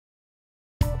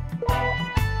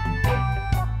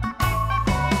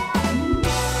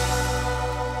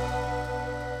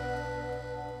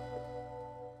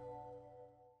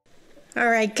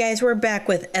Alright guys, we're back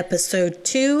with episode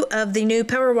 2 of the new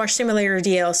Powerwash Simulator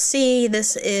DLC.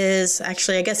 This is,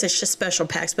 actually I guess it's just special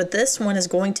packs, but this one is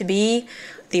going to be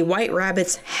the White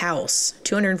Rabbit's house.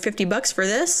 250 bucks for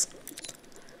this.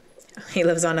 He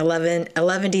lives on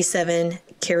 1177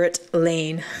 Carrot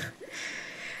Lane.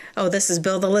 Oh, this is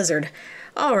Bill the Lizard.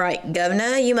 Alright,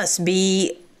 Governor, you must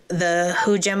be the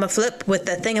Hoojamma Flip with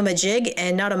the thingamajig,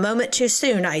 and not a moment too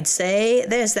soon, I'd say.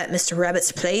 There's that Mr.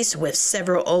 Rabbit's place with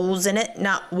several holes in it,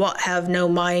 not what have no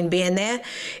mind being there,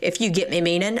 if you get me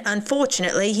meaning.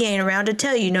 Unfortunately, he ain't around to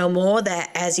tell you no more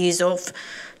that as he's off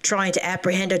trying to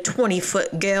apprehend a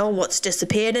 20-foot girl what's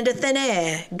disappeared into thin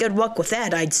air. Good luck with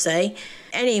that, I'd say.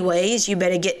 Anyways, you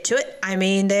better get to it. I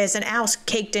mean, there's an house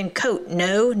caked in coat.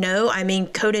 No, I mean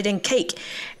coated in cake.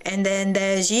 And then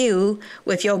there's you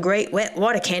with your great wet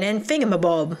water cannon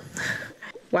thingamabob.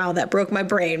 Wow, that broke my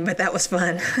brain, but that was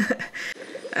fun.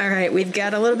 Alright, we've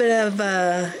got a little bit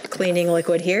of cleaning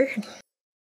liquid here.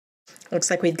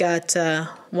 Looks like we've got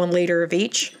 1 liter of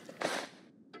each.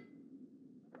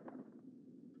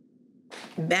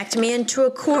 Backed me into a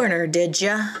corner, did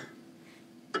ya?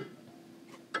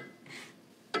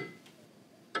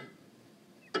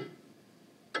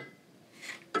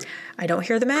 I don't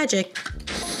hear the magic.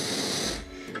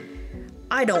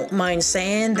 I don't mind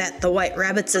saying that the White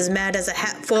Rabbit's as mad as a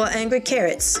hat full of angry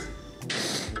carrots.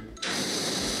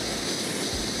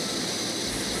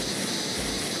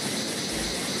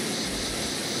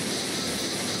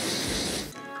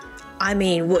 I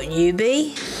mean, wouldn't you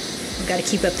be? I've got to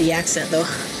keep up the accent, though.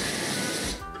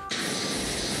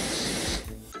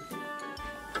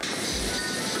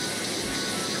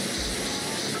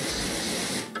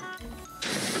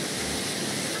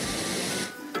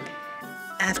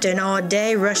 After an all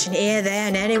day rushing here, there,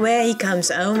 and anywhere, he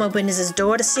comes home, opens his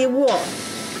door to see what?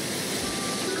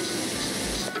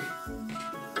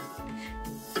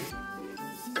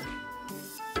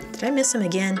 Did I miss him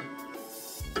again?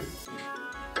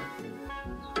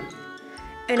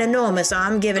 An enormous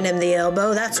arm giving him the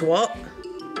elbow, that's what.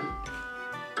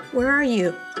 Where are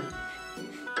you?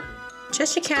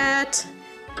 Cheshire Cat.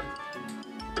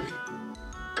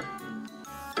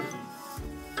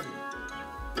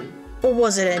 Or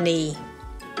was it a knee?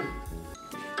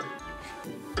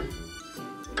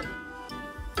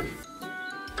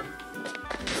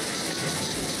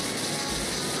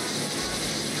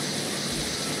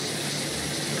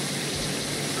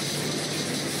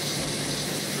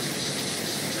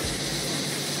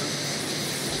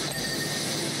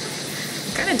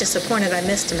 I'm kind of disappointed I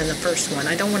missed him in the first one.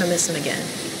 I don't want to miss him again.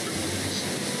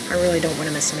 I really don't want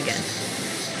to miss him again.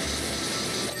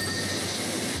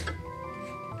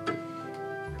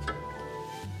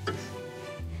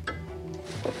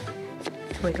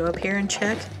 Can we go up here and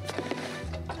check?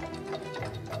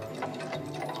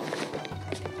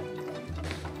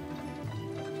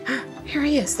 Here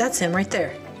he is. That's him right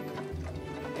there.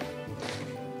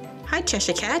 Hi,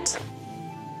 Cheshire Cat.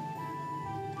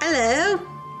 Hello.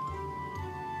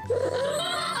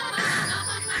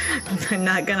 I'm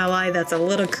not gonna lie, that's a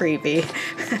little creepy.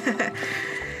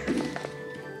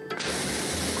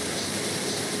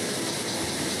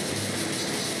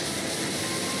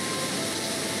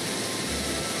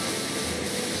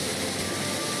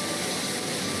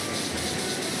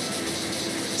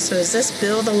 So is this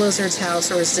Bill the Lizard's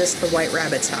house, or is this the White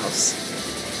Rabbit's house?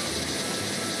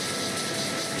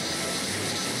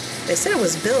 They said it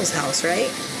was Bill's house, right?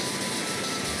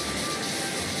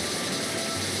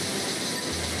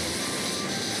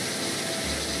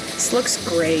 This looks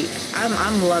great.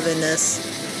 I'm loving this.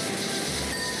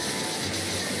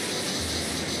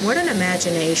 What an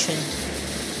imagination.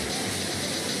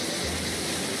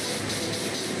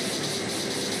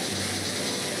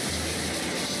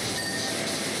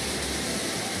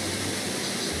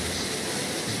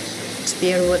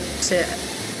 Be able to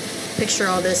picture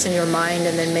all this in your mind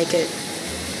and then make it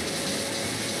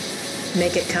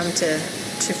come to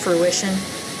fruition.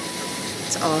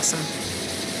 It's awesome.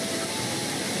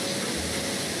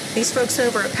 These folks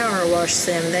over at Powerwash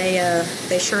Sim,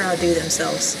 they sure outdo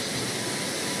themselves.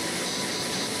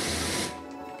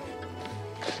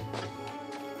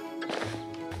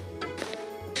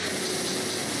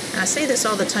 I say this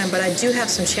all the time, but I do have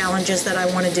some challenges that I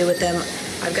want to do with them.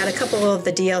 I've got a couple of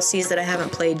the DLCs that I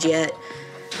haven't played yet.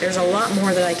 There's a lot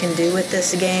more that I can do with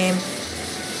this game.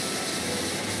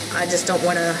 I just don't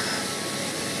want to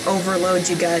overload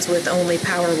you guys with only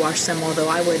Powerwash Sim, although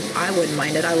I wouldn't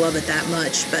mind it. I love it that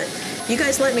much. But you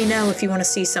guys let me know if you want to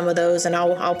see some of those, and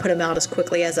I'll put them out as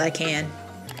quickly as I can.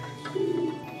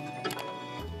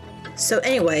 So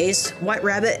anyways, White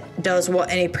Rabbit does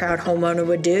what any proud homeowner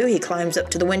would do. He climbs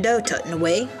up to the window, tutting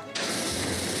away.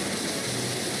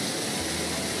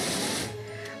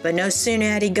 But no sooner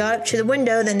had he got up to the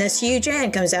window than this huge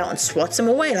ant comes out and swats him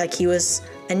away like he was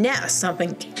a gnat or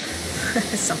something.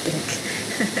 Something.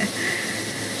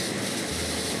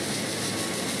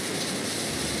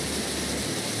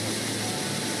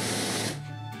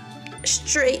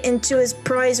 Straight into his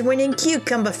prize-winning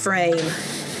cucumber frame.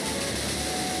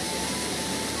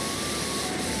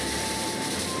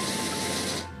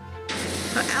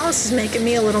 Well, Alice is making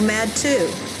me a little mad too.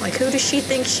 Like, who does she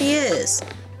think she is?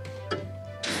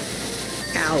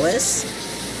 Alice?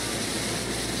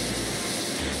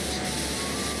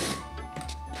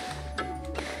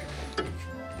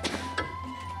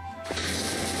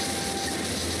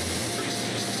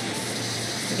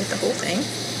 We get the whole thing?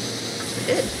 We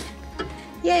did.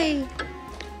 Yay!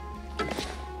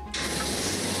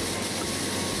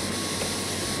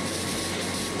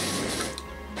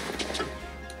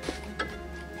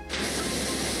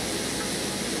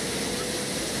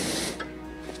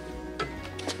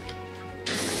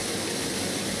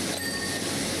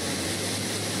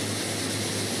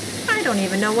 I don't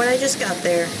even know what I just got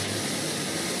there.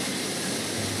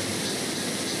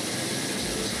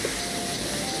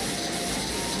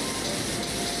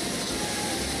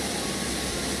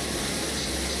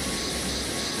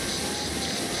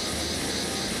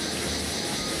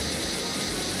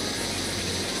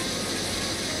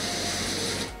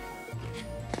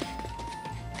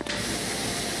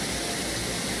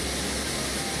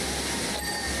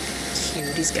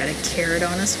 Cute, he's got a carrot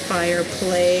on his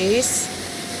fireplace.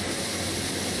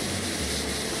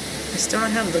 I still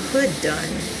don't have the hood done.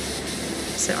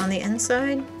 Is it on the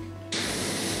inside?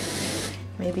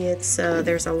 Maybe it's,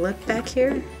 there's a lip back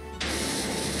here?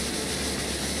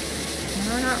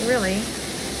 No, not really.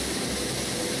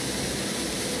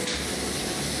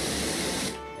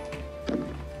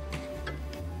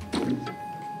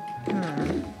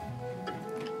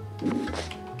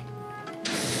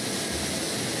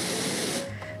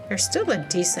 There's still a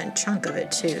decent chunk of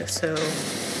it too, so...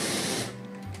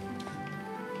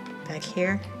 Back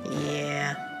here?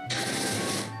 Yeah.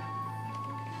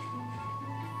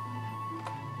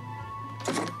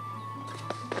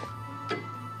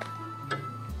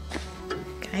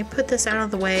 Can I put this out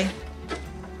of the way?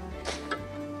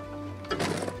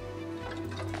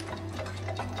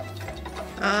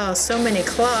 Oh, so many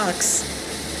clocks.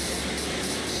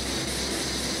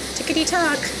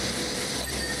 Tickety-tock.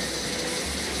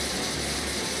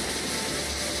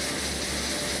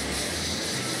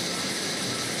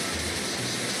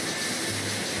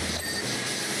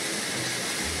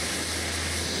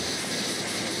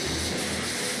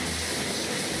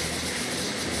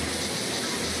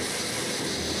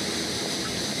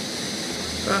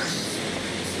 Ugh.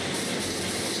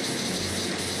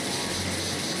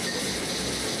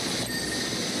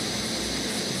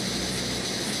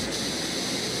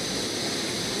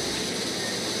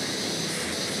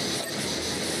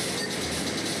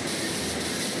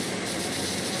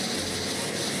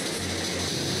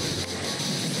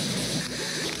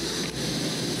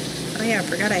 Oh yeah, I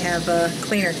forgot I have a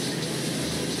cleaner.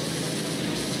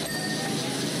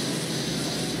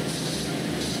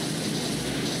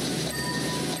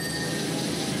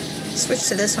 Switch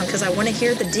to this one because I want to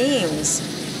hear the dings.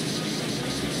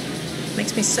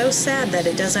 Makes me so sad that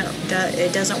it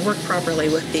doesn't work properly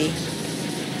with the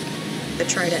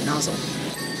trident nozzle.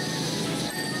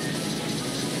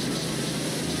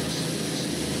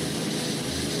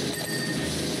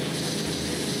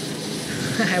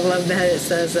 I love that it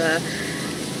says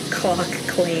clock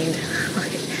cleaned.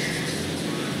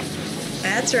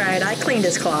 That's right, I cleaned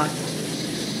his clock.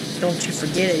 Don't you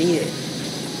forget it either.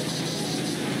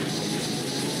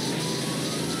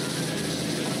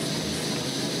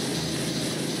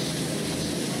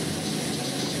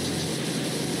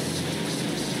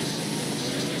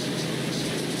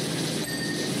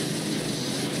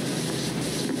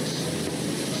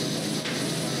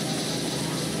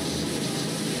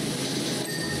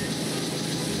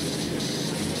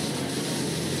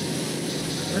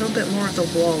 A little bit more of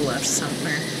the wall left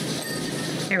somewhere.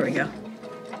 There we go.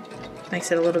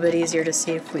 Makes it a little bit easier to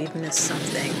see if we've missed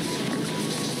something.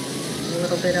 A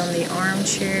little bit on the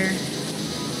armchair.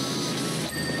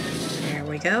 There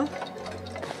we go.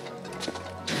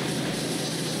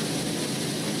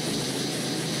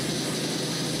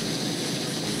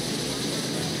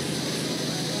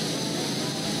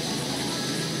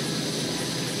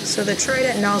 So the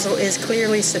trident nozzle is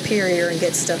clearly superior and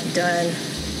gets stuff done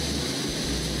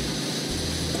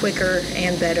quicker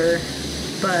and better,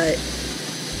 but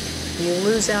you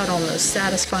lose out on those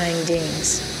satisfying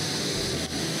dings.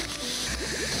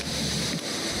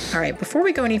 Alright, before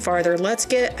we go any farther, let's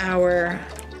get our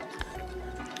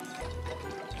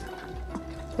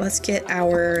let's get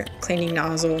our cleaning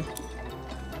nozzle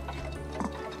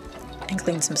and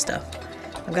clean some stuff.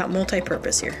 I've got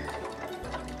multi-purpose here.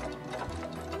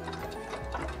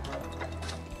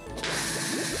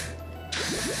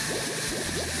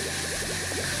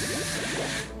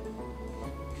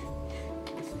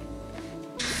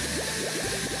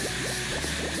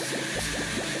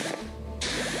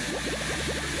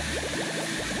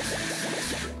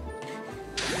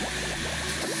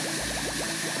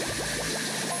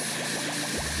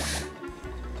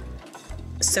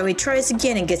 So he tries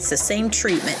again and gets the same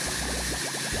treatment.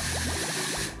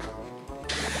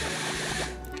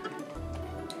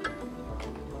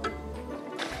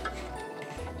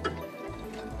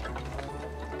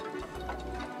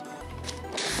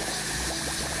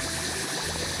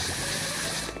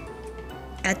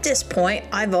 At this point,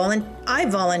 I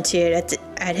volunteered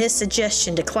at his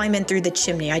suggestion to climb in through the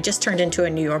chimney. I just turned into a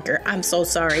New Yorker. I'm so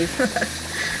sorry.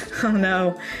 Oh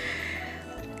no.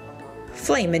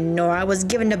 Flamin' Nora was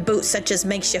given a boot such as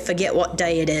makes you forget what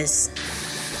day it is.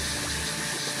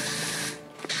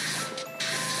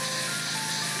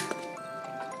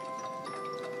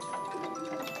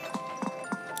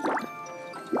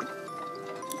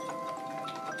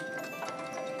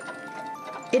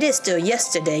 It is still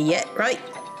yesterday yet, right?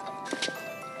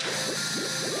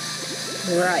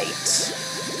 Right.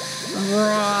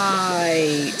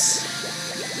 Right.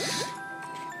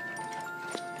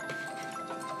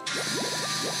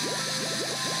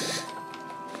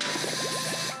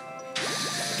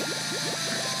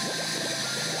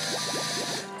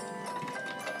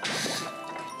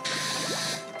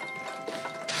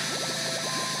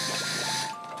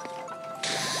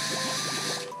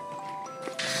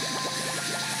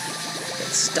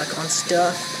 Stuck on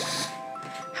stuff.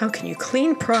 How can you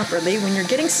clean properly when you're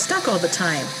getting stuck all the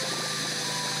time?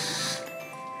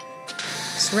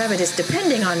 This rabbit is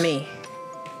depending on me.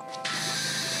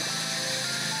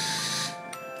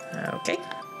 Okay.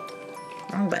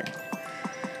 Wrong button.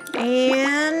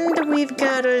 And we've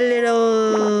got a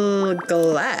little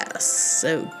glass.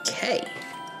 Okay.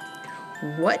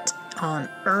 What on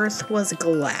earth was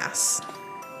glass?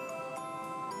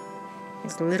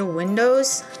 These little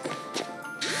windows?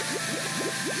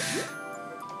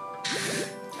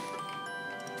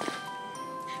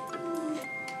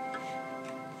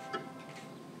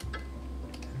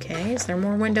 Okay, is there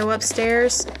more window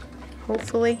upstairs?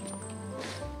 Hopefully.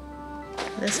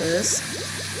 This is.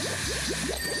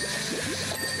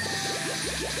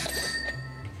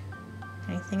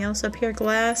 Anything else up here?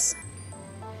 Glass?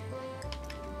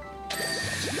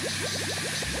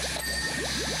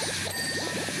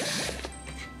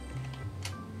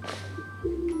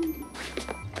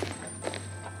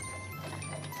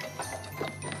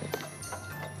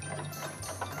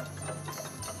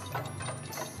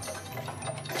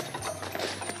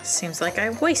 Seems like I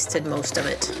wasted most of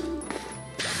it.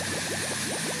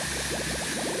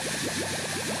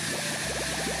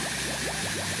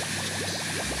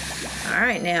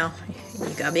 Alright now, you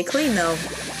gotta be clean though.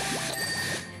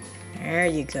 There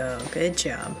you go, good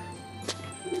job.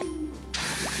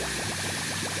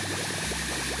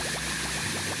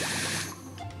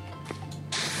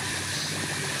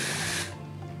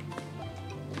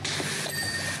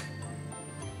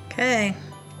 Okay,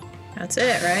 that's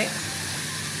it, right?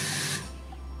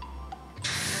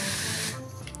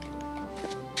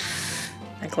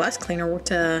 That glass cleaner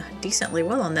worked decently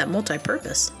well on that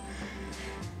multi-purpose.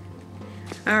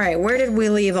 Alright, where did we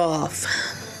leave off?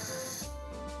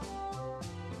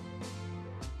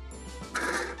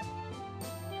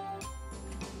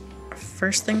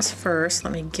 First things first,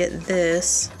 let me get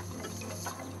this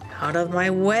out of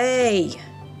my way.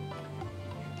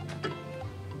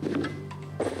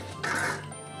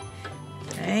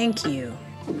 Thank you.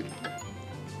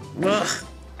 Ugh.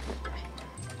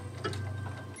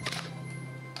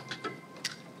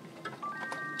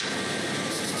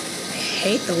 I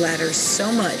hate the ladders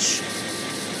so much.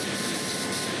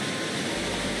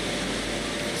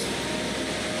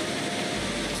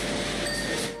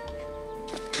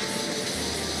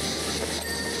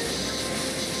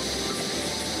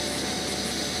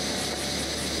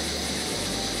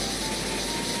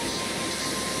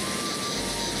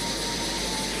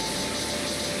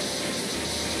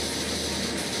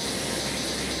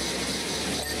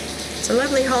 It's a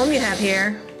lovely home you have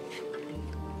here.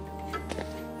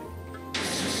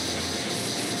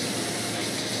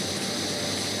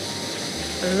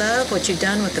 I love what you've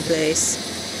done with the place.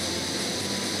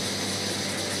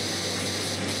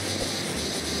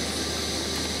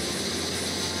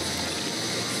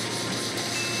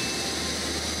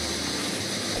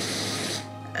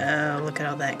 Oh, look at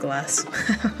all that glass.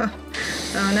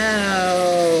 Oh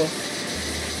no.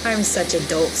 I'm such a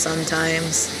dolt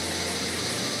sometimes.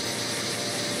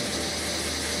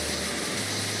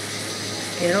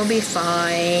 It'll be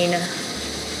fine.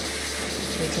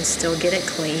 We can still get it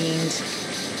cleaned.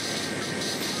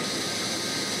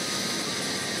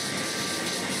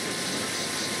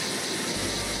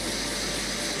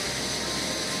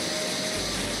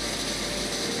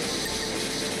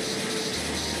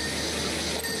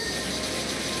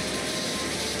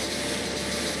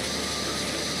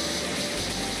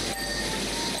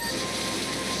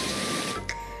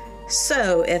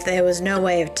 So, if there was no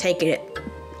way of taking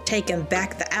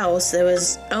back the house, there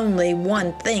was only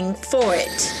one thing for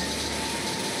it.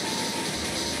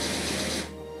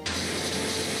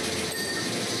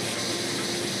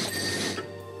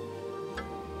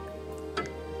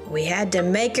 We had to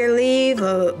make her leave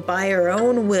by her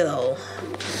own will.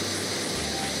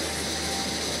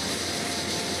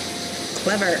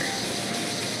 Clever.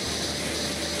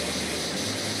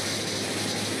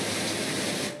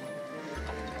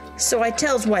 So I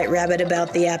tells White Rabbit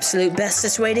about the absolute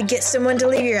bestest way to get someone to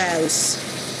leave your house.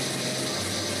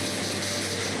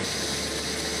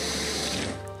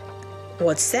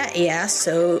 What's that, he asks,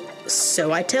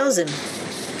 so I tells him.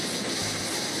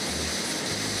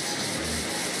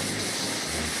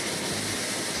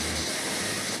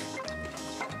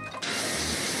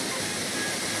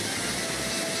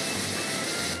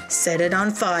 Set it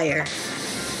on fire.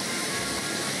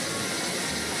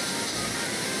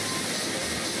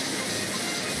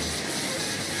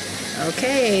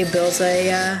 Okay, Bill's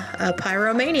a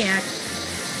pyromaniac.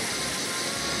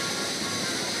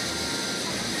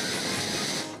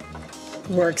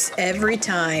 Works every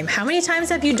time. How many times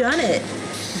have you done it,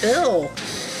 Bill?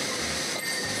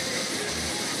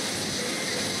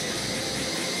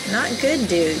 Not good,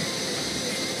 dude.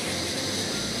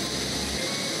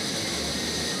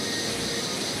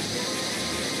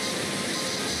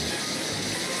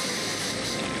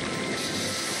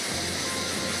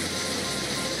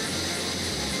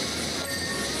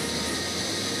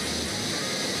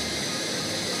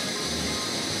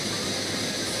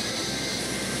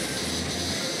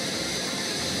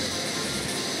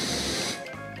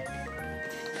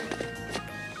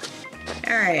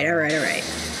 All right.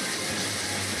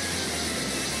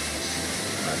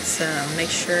 Let's make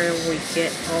sure we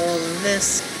get all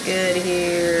this good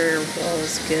here.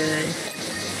 All's good.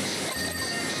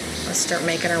 Let's start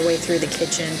making our way through the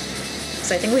kitchen.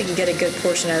 So I think we can get a good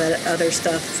portion of that other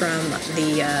stuff from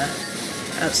the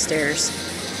upstairs.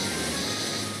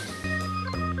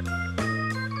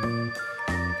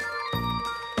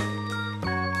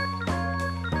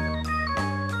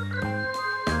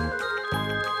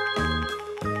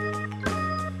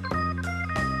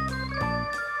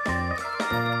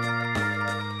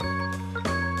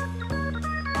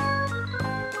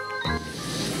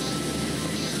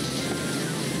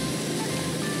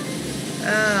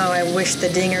 Oh, I wish the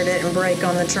dinger didn't break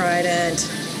on the trident.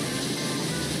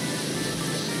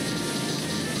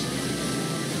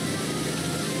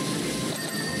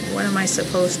 What am I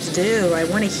supposed to do? I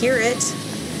want to hear it,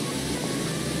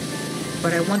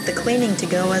 but I want the cleaning to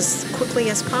go as quickly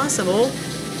as possible.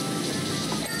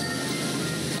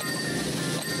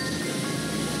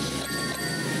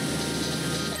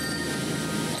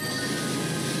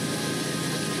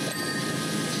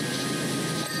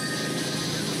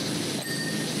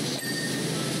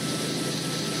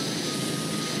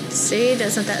 See,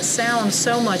 doesn't that sound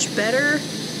so much better?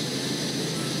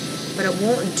 But it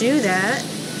won't do that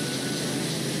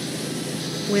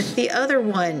with the other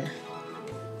one.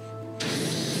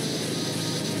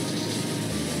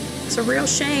 It's a real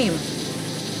shame.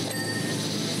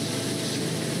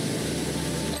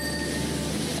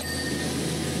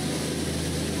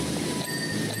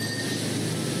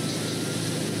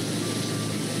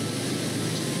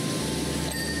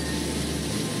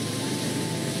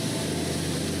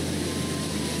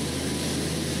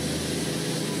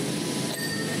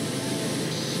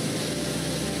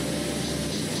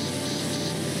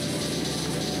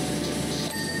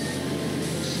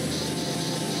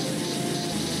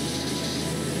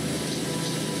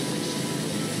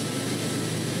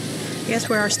 I guess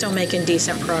we are still making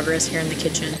decent progress here in the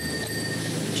kitchen.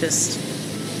 Just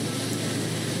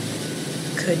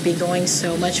could be going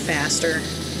so much faster.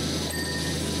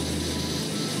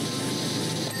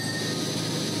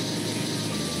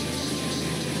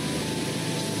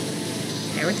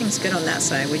 Everything's good on that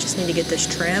side. We just need to get this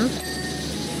trim.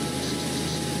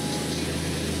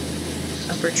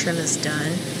 Upper trim is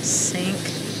done. Sink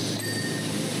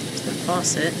to the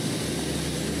faucet.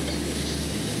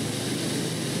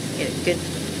 Get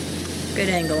a good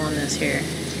angle on this here.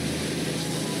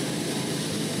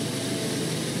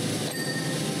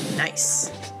 Nice.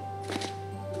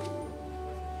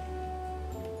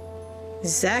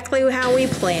 Exactly how we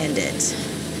planned it.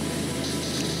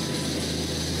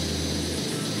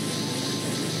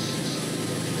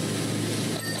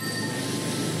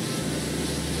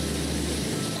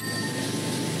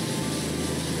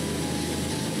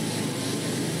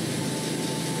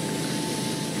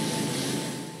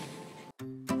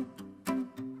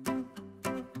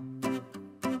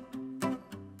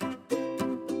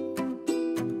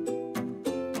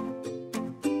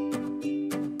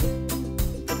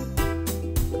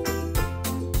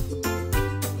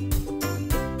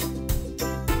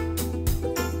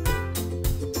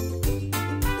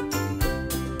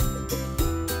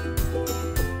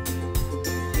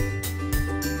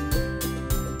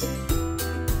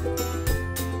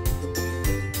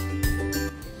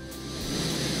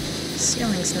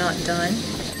 Ceiling's not done.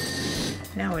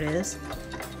 Now it is.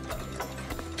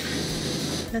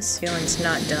 This ceiling's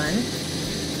not done.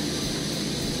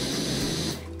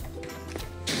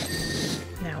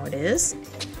 Now it is.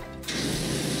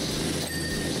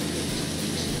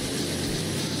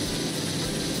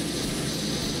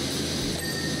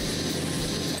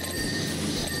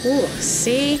 Ooh,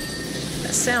 see?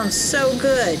 That sounds so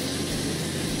good.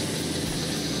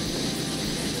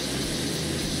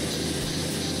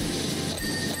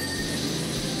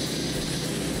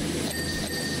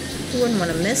 Wouldn't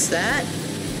want to miss that.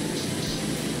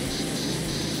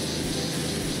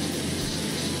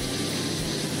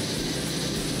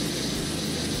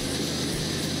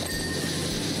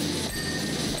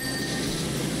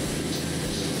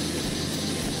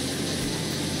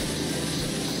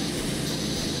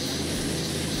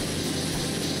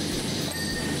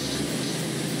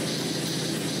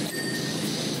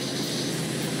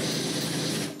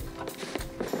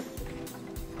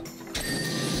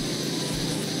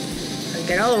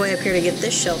 Get all the way up here to get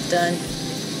this shelf done.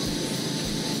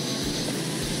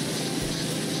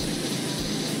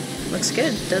 Looks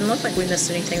good. Doesn't look like we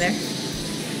missed anything there.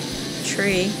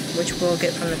 Tree, which we'll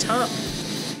get from the top.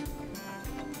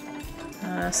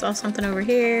 I saw something over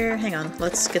here. Hang on,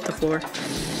 let's get the floor.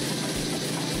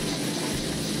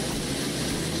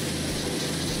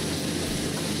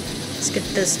 Let's get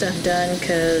this stuff done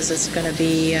because it's going to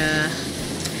be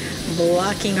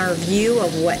blocking our view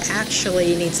of what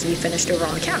actually needs to be finished over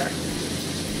on the counter.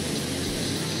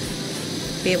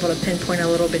 Be able to pinpoint a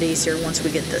little bit easier once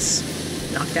we get this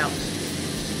knocked out.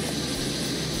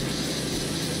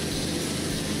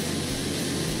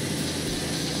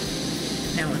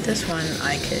 Now with this one,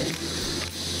 I could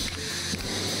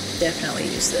definitely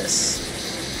use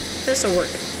this. This will work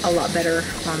a lot better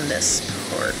on this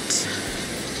part.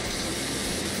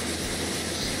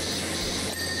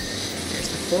 Here's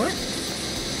the floor.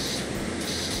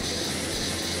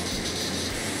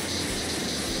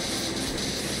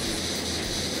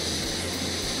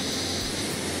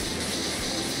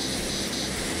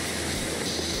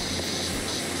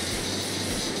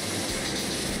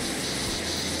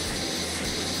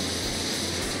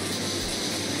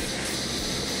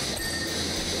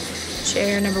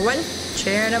 Chair number 1,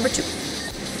 chair number 2,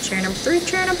 chair number 3,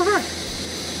 chair number 4.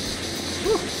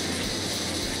 Whew.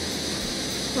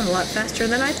 Went a lot faster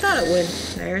than I thought it would.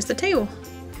 There's the table.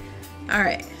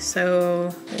 Alright,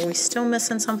 so are we still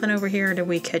missing something over here, or did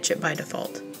we catch it by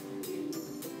default?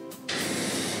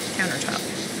 Countertop.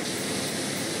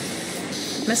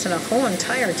 Missing a whole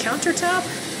entire countertop?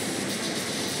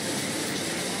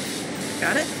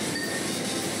 Got it?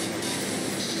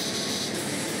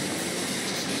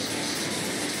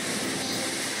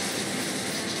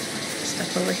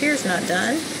 Stuff over here's not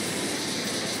done.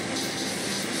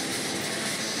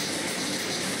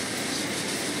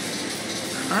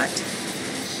 Hot.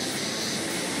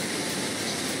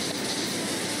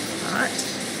 Hot.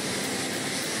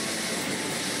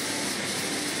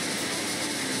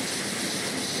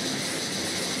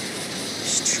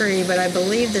 There's tree, but I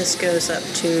believe this goes up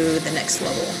to the next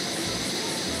level.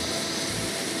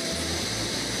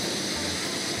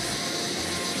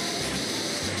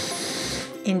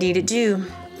 Indeed it do.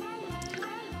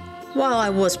 While I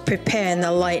was preparing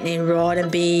the lightning rod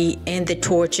and the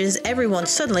torches, everyone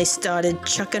suddenly started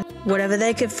chucking whatever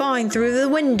they could find through the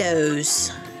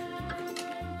windows.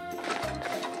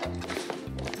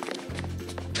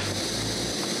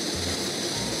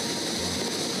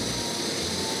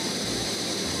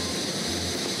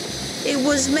 It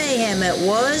was mayhem, it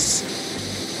was.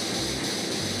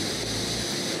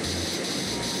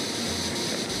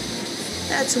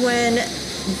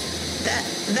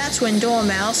 That's when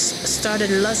Dormouse started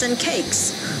luzzing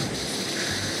cakes.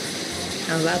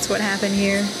 Now that's what happened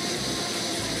here.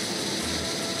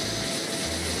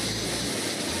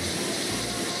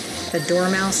 The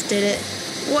dormouse did it.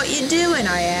 What you doing,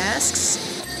 I asks.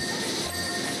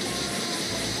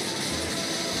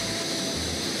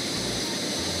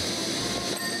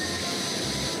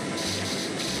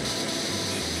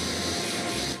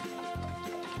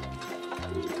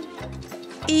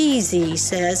 Easy,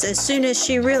 says, as soon as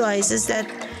she realizes that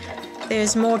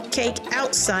there's more cake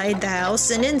outside the house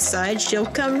than inside, she'll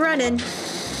come running.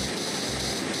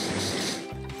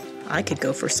 I could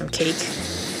go for some cake.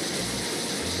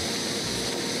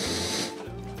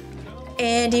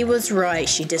 And he was right.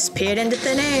 She disappeared into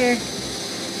thin air.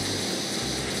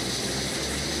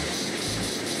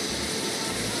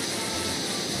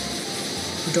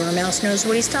 Dormouse knows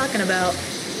what he's talking about.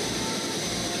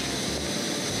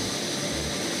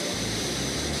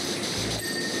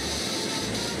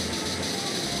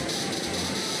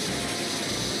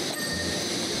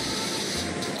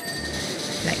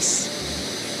 Nice.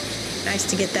 Nice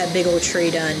to get that big old tree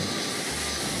done.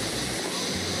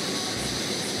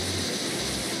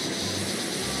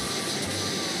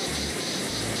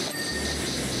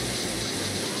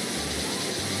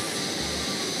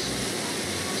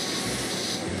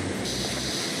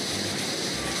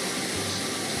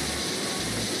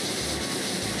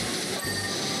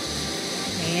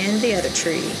 And the other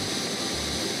tree.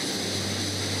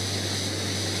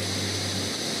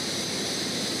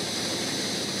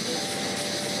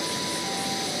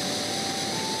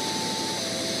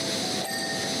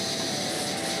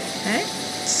 Okay,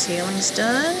 ceiling's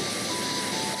done,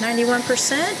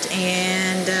 91%,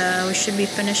 and we should be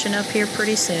finishing up here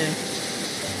pretty soon.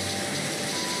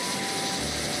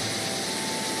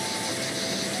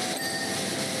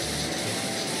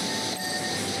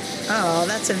 Oh,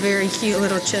 that's a very cute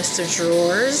little chest of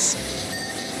drawers.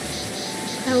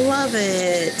 I love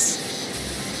it.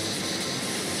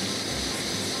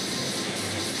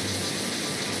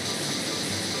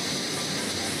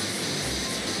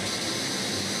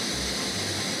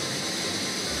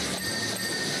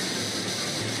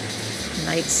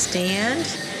 Nightstand.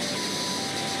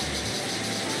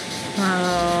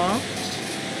 Oh,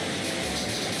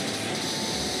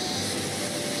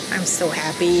 I'm so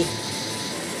happy.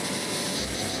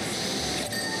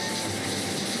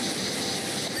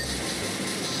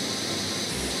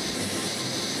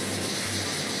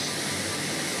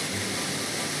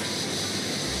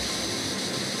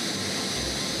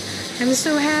 I'm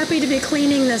so happy to be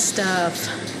cleaning this stuff.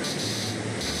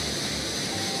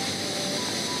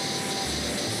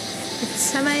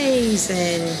 It's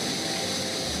amazing.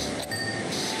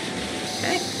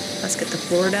 Okay, let's get the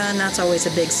floor done. That's always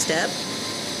a big step.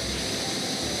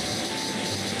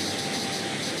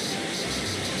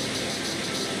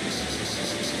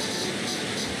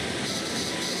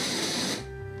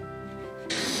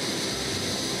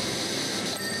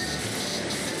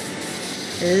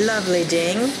 Lovely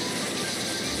ding.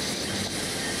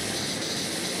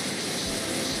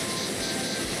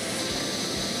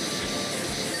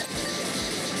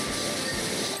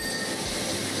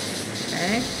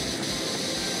 Okay.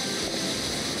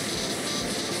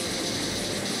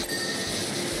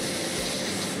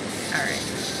 Alright,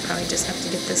 probably just have to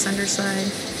get this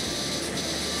underside.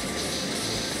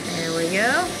 There we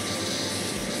go.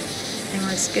 Everything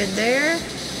looks good there.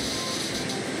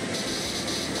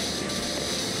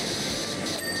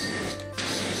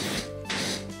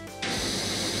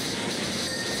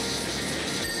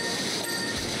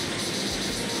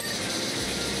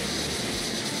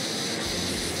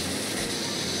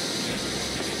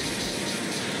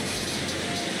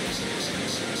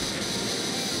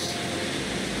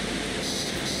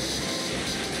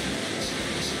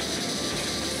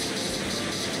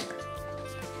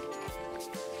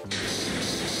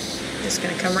 Just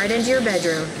gonna come right into your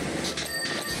bedroom.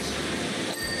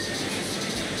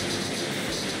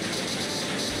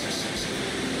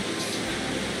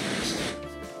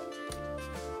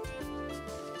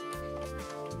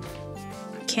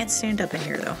 I can't stand up in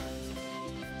here though.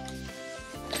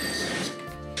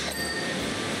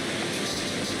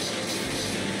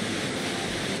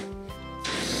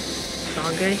 It's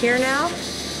all good here now?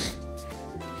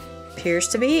 Appears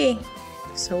to be.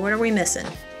 So what are we missing?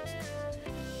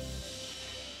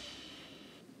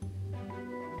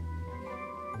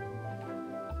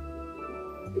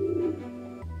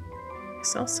 I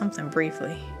saw something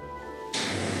briefly.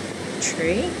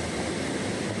 Tree?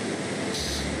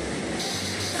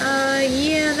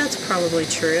 Yeah, that's probably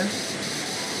true.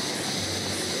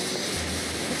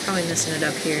 We're probably missing it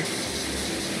up here.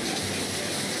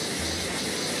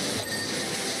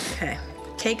 Okay.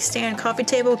 Cake stand, coffee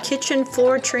table, kitchen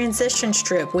floor transition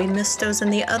strip. We missed those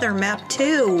in the other map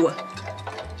too.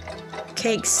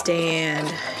 Cake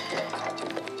stand.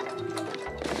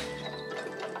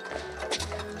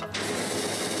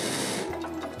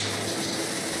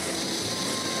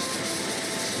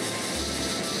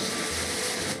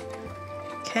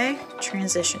 Okay,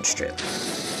 transition strip.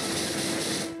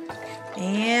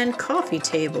 And coffee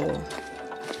table.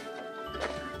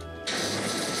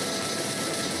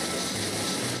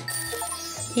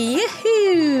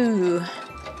 Yahoo!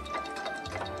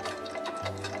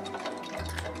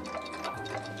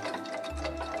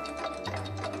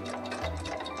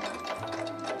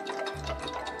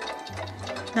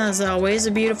 As always,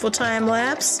 a beautiful time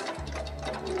lapse.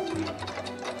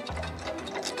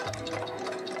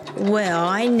 Well,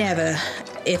 I never,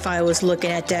 if I was looking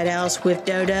at that house with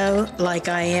Dodo like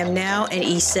I am now, and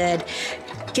he said,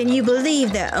 "Can you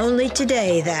believe that only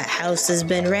today that house has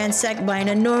been ransacked by an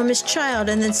enormous child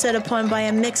and then set upon by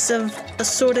a mix of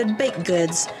assorted baked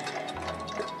goods,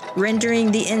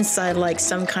 rendering the inside like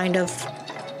some kind of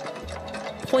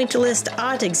pointless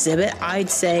art exhibit?" I'd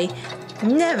say,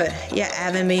 "Never, you're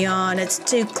having me on, it's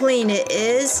too clean, it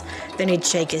is." Then he'd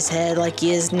shake his head like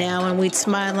he is now, and we'd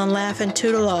smile and laugh and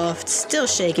tootle off, still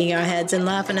shaking our heads and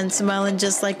laughing and smiling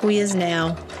just like we is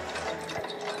now.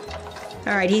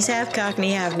 Alright, he's half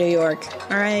Cockney, half New York.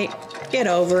 Alright, get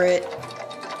over it.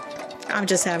 I'm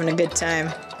just having a good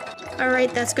time.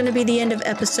 Alright, that's going to be the end of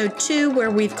episode 2,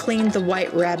 where we've cleaned the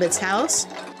White Rabbit's house.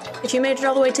 If you made it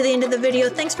all the way to the end of the video,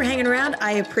 thanks for hanging around.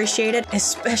 I appreciate it,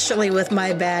 especially with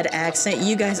my bad accent.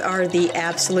 You guys are the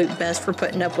absolute best for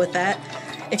putting up with that.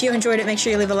 If you enjoyed it, make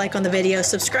sure you leave a like on the video.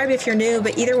 Subscribe if you're new,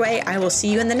 but either way, I will see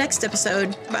you in the next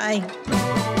episode. Bye.